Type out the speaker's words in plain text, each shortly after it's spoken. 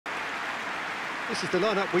This is the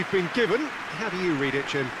lineup we've been given. How do you read it,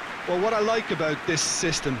 Jim? Well, what I like about this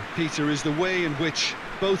system, Peter, is the way in which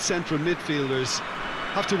both central midfielders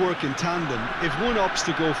have to work in tandem. If one opts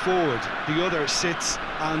to go forward, the other sits,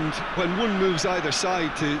 and when one moves either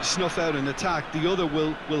side to snuff out an attack, the other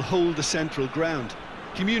will hold the central ground.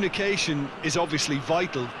 Communication is obviously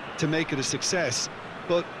vital to make it a success,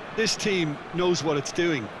 but this team knows what it's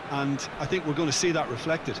doing, and I think we're going to see that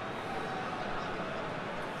reflected.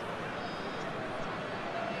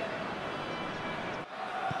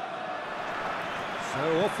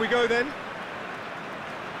 So off we go then.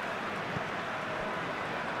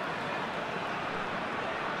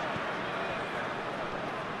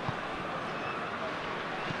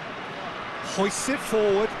 Hoists it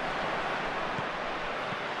forward.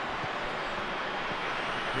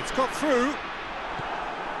 It's got through.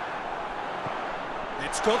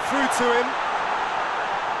 It's got through to him.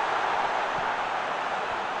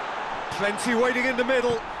 Plenty waiting in the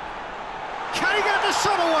middle. Can he get the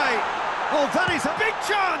shot away? Oh, that is a big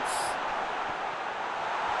chance!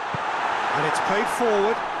 And it's played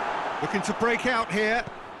forward, looking to break out here.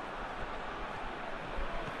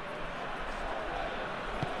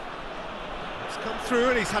 It's come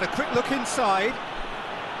through and he's had a quick look inside.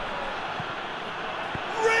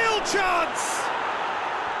 Real chance!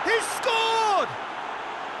 He's scored!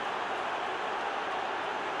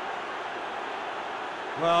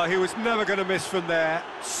 Well, he was never going to miss from there.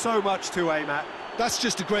 So much to aim at. That's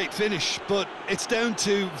just a great finish, but it's down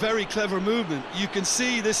to very clever movement. You can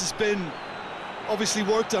see this has been obviously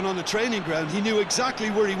worked on the training ground. He knew exactly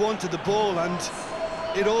where he wanted the ball, and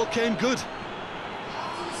it all came good.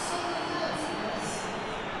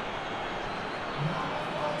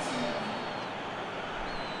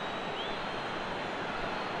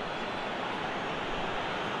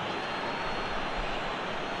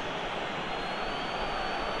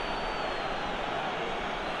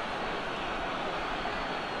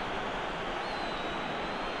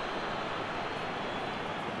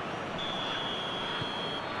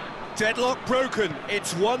 Deadlock broken,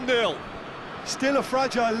 it's 1-0. Still a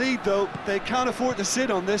fragile lead, though. They can't afford to sit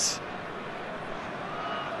on this.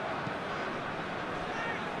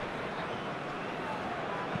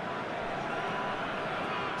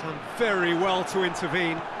 Done very well to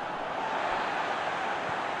intervene.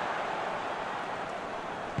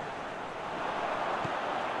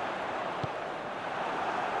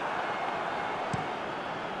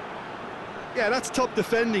 Yeah, that's top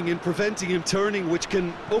defending and preventing him turning, which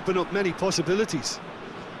can open up many possibilities.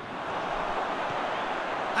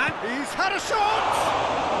 And he's had a shot!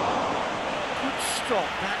 Good stop,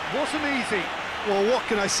 that wasn't easy. Well, what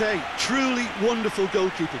can I say? Truly wonderful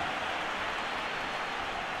goalkeeping.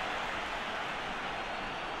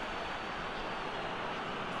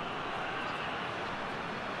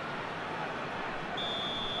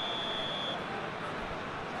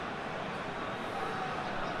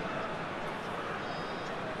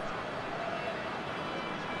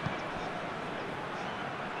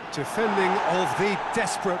 Defending of the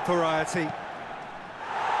desperate variety.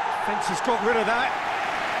 Defence has got rid of that.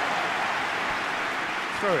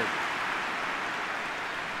 Throw it.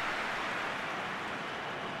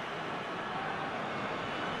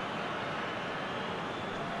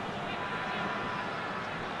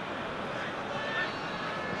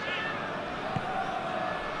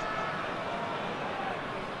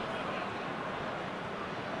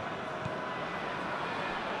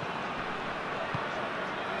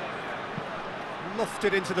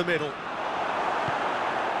 Lofted into the middle.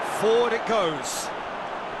 Forward it goes.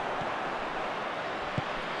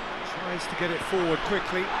 Tries to get it forward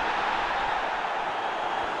quickly.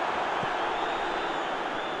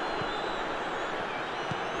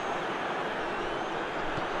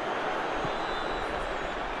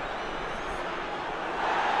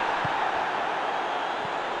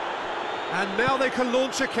 And now they can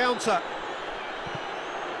launch a counter.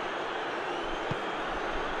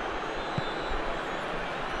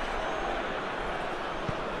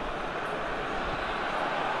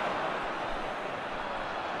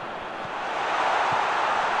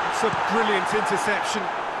 It's a brilliant interception.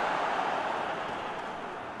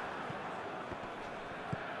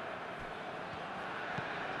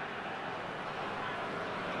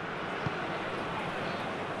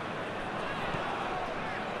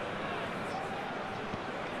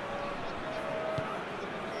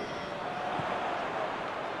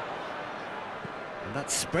 And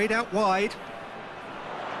that's sprayed out wide.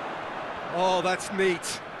 Oh, that's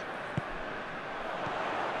neat.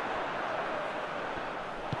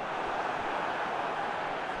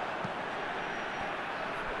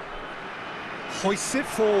 Hoists it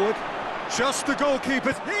forward. Just the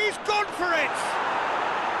goalkeeper. He's gone for it!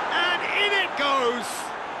 And in it goes!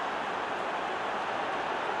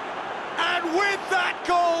 And with that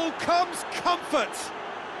goal comes comfort!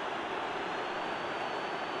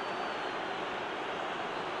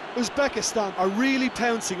 Uzbekistan are really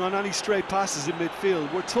pouncing on any stray passes in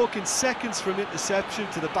midfield. We're talking seconds from interception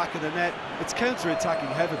to the back of the net. It's counter-attacking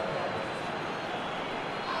heaven.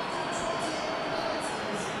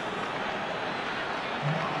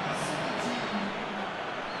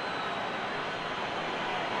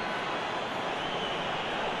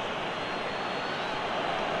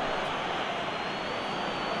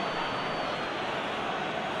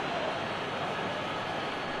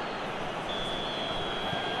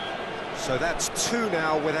 So that's 2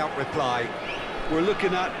 now without reply. We're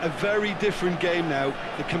looking at a very different game now.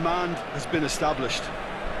 The command has been established.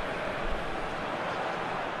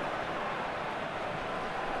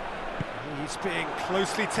 He's being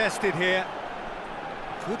closely tested here.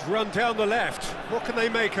 Good run down the left. What can they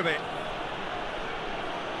make of it?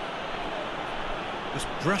 Just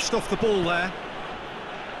brushed off the ball there.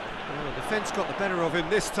 Well, the defence got the better of him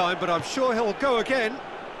this time, but I'm sure he'll go again.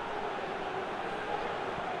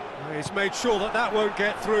 He's made sure that that won't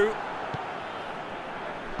get through.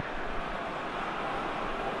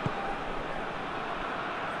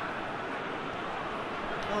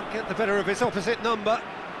 Can't get the better of his opposite number.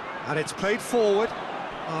 And it's played forward.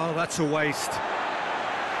 Oh, that's a waste.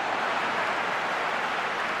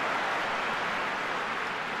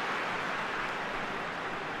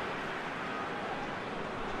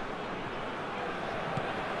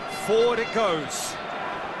 Forward it goes.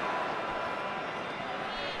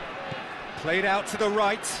 Played out to the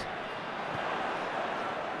right.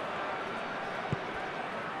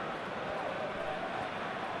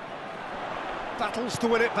 Battles to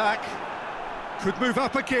win it back. Could move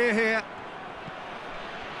up a gear here.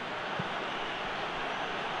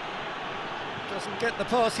 Doesn't get the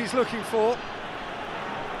pass he's looking for.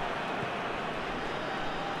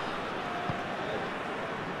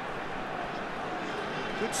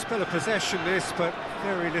 Good spell of possession this, but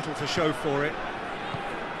very little to show for it.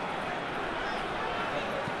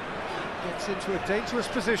 Gets into a dangerous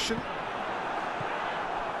position.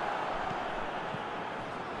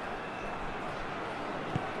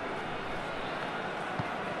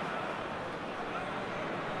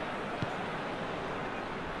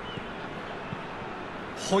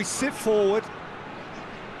 Hoists it forward.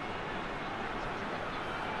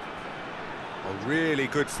 A really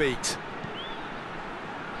good feat.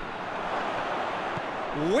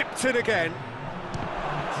 Whipped it again.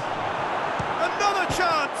 Another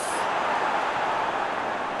chance!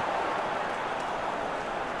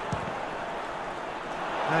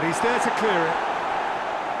 And he's there to clear it.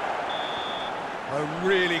 A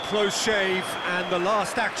really close shave, and the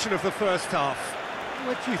last action of the first half.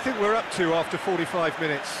 What do you think we're up to after 45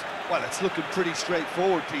 minutes? Well, it's looking pretty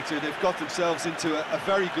straightforward, Peter. They've got themselves into a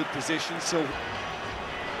very good position, so...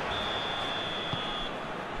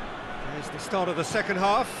 There's the start of the second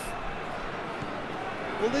half.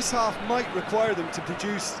 Well, this half might require them to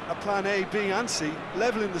produce a plan A, B and C.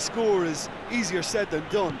 Levelling the score is easier said than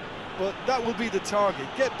done, but that will be the target.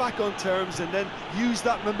 Get back on terms and then use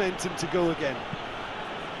that momentum to go again.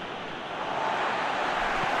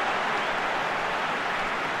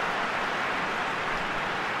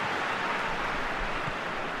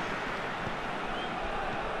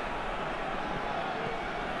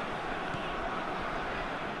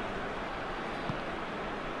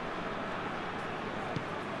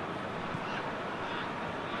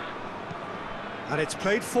 And it's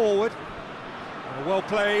played forward. Well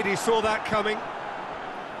played, he saw that coming.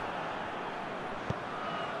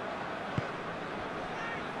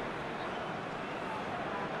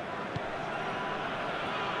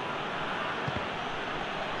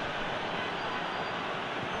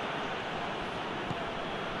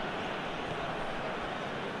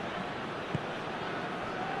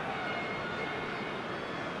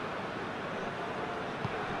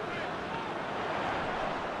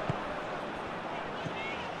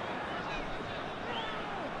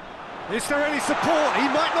 Is there any support? He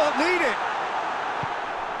might not need it.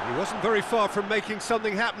 He wasn't very far from making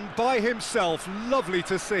something happen by himself. Lovely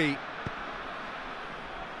to see.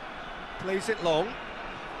 Plays it long.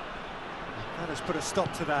 That has put a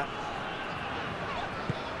stop to that.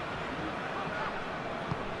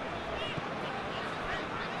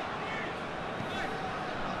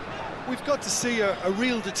 We've got to see a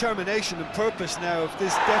real determination and purpose now if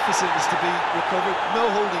this deficit is to be recovered. No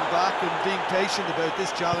holding back and being patient about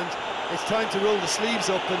this challenge. It's time to roll the sleeves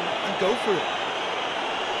up and go for it.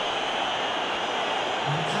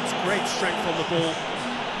 That's great strength on the ball.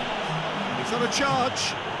 He's on a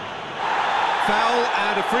charge. Foul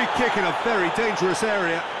and a free kick in a very dangerous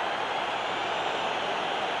area.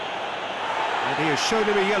 And he has shown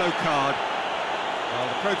him a yellow card. Well,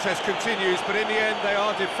 the protest continues, but in the end they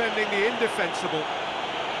are defending the indefensible.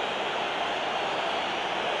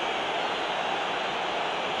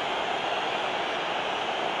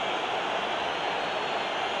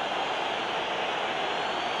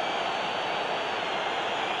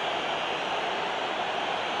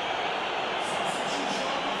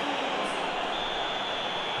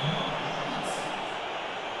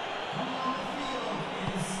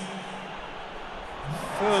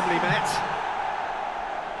 Firmly met.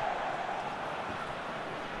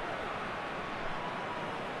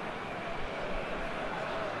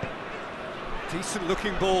 Decent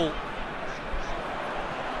looking ball.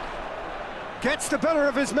 Gets the better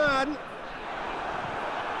of his man.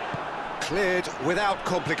 Cleared without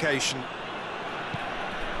complication.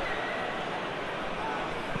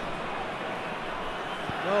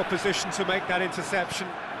 Well positioned to make that interception.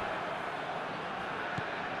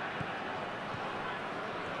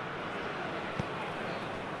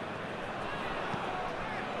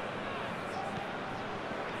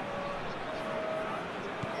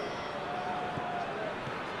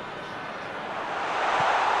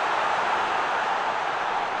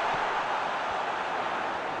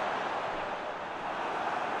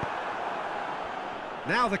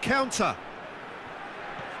 Now the counter.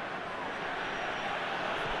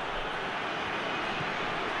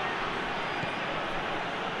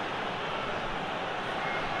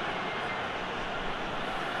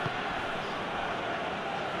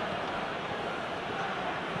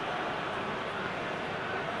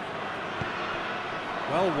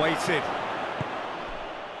 Well weighted.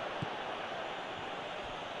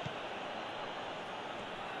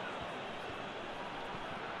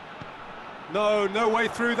 No way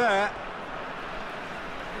through there.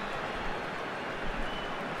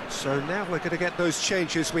 So now we're going to get those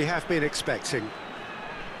changes we have been expecting.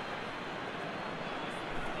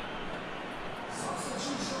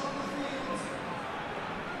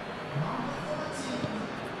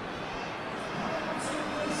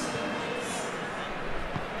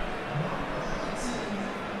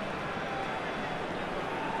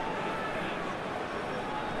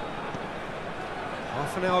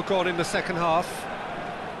 Half an hour gone in the second half.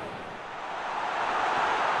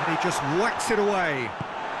 And he just whacks it away.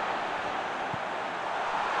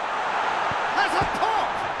 Has a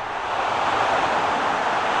pop!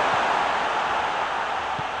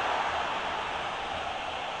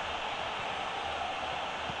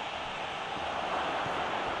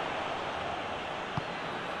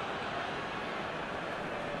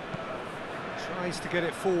 Tries to get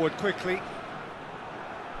it forward quickly.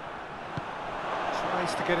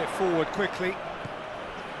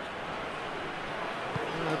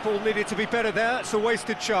 The ball needed to be better there, it's a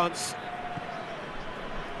wasted chance.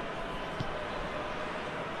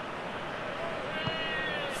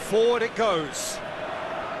 Forward it goes.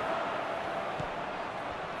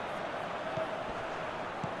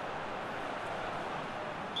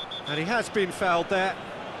 And he has been fouled there.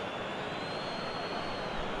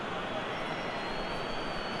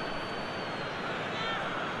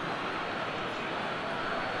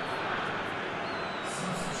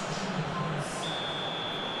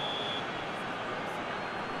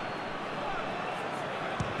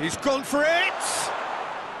 He's gone for it!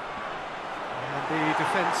 And the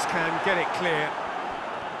defence can get it clear.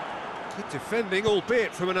 Good defending,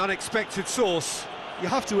 albeit from an unexpected source. You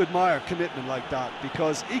have to admire commitment like that,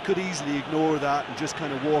 because he could easily ignore that and just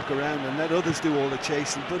kind of walk around and let others do all the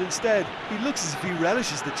chasing, but instead he looks as if he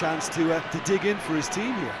relishes the chance to dig in for his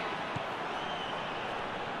team here.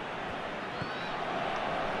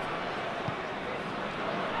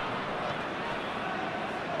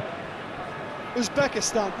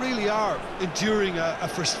 Uzbekistan really are enduring a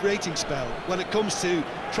frustrating spell when it comes to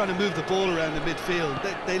trying to move the ball around the midfield.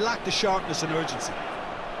 They lack the sharpness and urgency.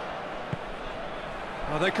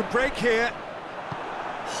 Well, they could break here.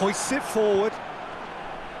 Hoists it forward.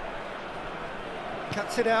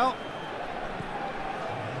 Cuts it out.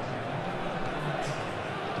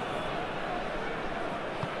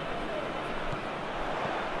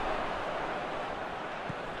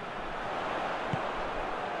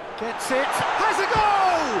 Gets it, has a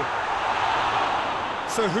goal!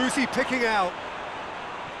 So who's he picking out?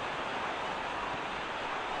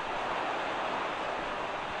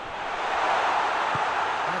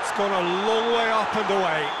 That's gone a long way up and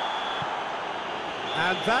away.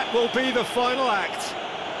 And that will be the final act.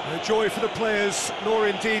 No joy for the players, nor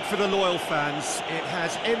indeed for the loyal fans. It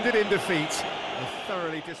has ended in defeat. A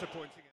thoroughly disappointing...